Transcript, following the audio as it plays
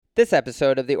This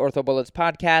episode of the OrthoBullets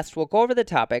podcast will go over the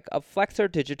topic of Flexor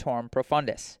Digitorum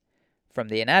Profundus from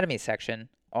the anatomy section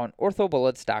on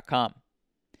orthobullets.com.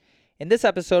 In this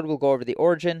episode, we'll go over the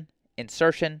origin,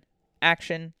 insertion,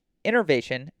 action,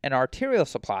 innervation, and arterial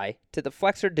supply to the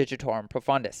Flexor Digitorum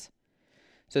Profundus.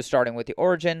 So starting with the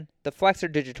origin, the Flexor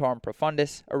Digitorum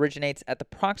Profundus originates at the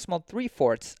proximal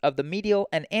 3/4 of the medial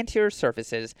and anterior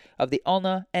surfaces of the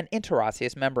ulna and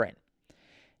interosseous membrane.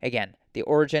 Again, the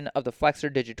origin of the Flexor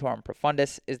Digitorum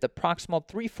Profundus is the proximal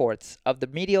 3/4 of the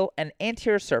medial and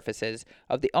anterior surfaces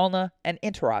of the ulna and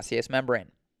interosseous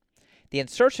membrane. The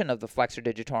insertion of the Flexor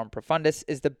Digitorum Profundus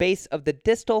is the base of the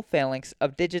distal phalanx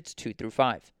of digits 2 through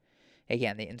 5.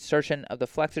 Again, the insertion of the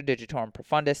Flexor Digitorum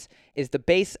Profundus is the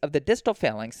base of the distal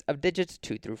phalanx of digits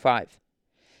 2 through 5.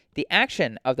 The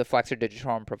action of the Flexor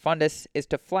Digitorum Profundus is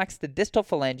to flex the distal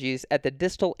phalanges at the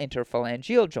distal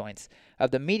interphalangeal joints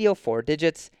of the medial 4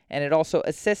 digits, and it also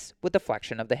assists with the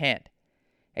flexion of the hand.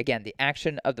 Again, the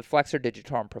action of the Flexor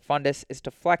Digitorum Profundus is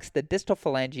to flex the distal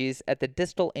phalanges at the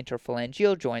distal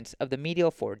interphalangeal joints of the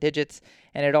medial 4 digits,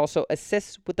 and it also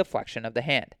assists with the flexion of the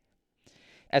hand.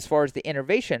 As far as the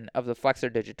innervation of the Flexor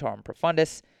Digitorum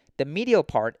Profundus, the medial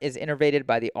part is innervated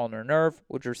by the ulnar nerve,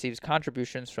 which receives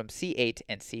contributions from C8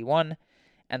 and C1,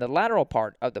 and the lateral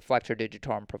part of the Flexor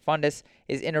Digitorum Profundus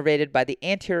is innervated by the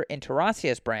anterior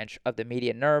interosseous branch of the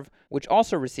median nerve, which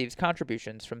also receives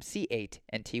contributions from C8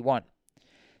 and T1.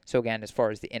 So again, as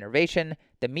far as the innervation,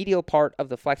 the medial part of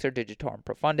the Flexor Digitorum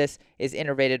Profundus is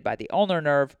innervated by the ulnar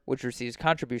nerve, which receives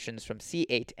contributions from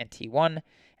C8 and T1,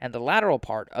 and the lateral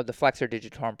part of the Flexor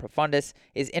Digitorum Profundus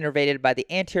is innervated by the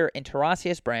anterior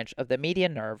interosseous branch of the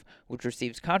median nerve, which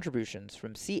receives contributions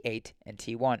from C8 and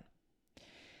T1.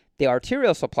 The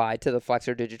arterial supply to the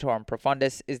Flexor Digitorum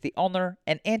Profundus is the ulnar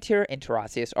and anterior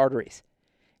interosseous arteries.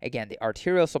 Again, the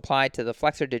arterial supply to the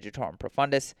Flexor Digitorum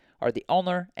Profundus are the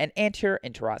ulnar and anterior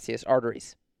interosseous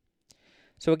arteries.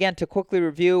 So again, to quickly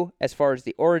review, as far as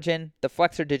the origin, the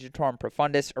Flexor Digitorum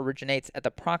Profundus originates at the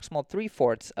proximal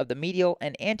 3/4 of the medial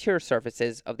and anterior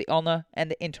surfaces of the ulna and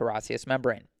the interosseous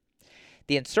membrane.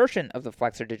 The insertion of the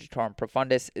Flexor Digitorum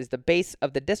Profundus is the base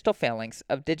of the distal phalanx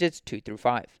of digits 2 through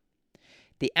 5.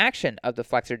 The action of the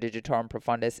Flexor Digitorum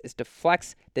Profundus is to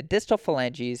flex the distal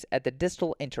phalanges at the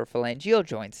distal interphalangeal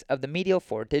joints of the medial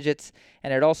 4 digits,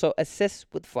 and it also assists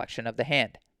with flexion of the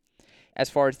hand. As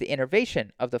far as the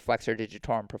innervation of the Flexor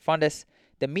Digitorum Profundus,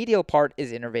 the medial part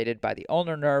is innervated by the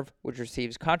ulnar nerve, which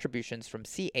receives contributions from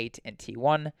C8 and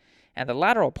T1, and the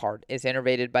lateral part is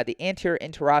innervated by the anterior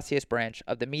interosseous branch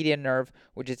of the median nerve,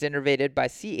 which is innervated by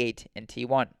C8 and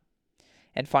T1.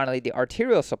 And finally, the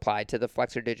arterial supply to the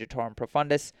Flexor Digitorum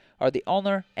Profundus are the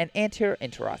ulnar and anterior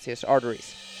interosseous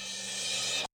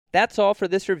arteries. That's all for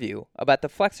this review about the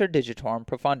Flexor Digitorum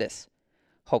Profundus.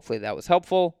 Hopefully that was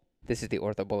helpful. This is the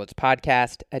OrthoBullets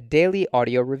podcast, a daily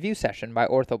audio review session by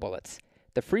OrthoBullets,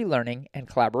 the free learning and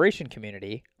collaboration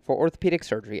community for orthopedic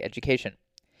surgery education.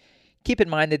 Keep in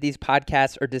mind that these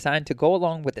podcasts are designed to go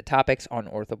along with the topics on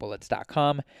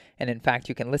orthobullets.com, and in fact,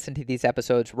 you can listen to these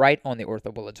episodes right on the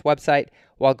OrthoBullets website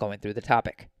while going through the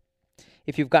topic.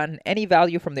 If you've gotten any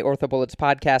value from the OrthoBullets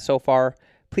podcast so far,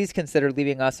 please consider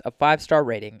leaving us a 5-star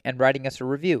rating and writing us a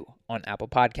review on Apple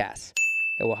Podcasts.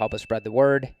 It will help us spread the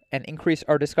word and increase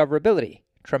our discoverability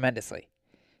tremendously.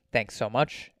 Thanks so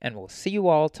much, and we'll see you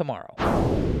all tomorrow.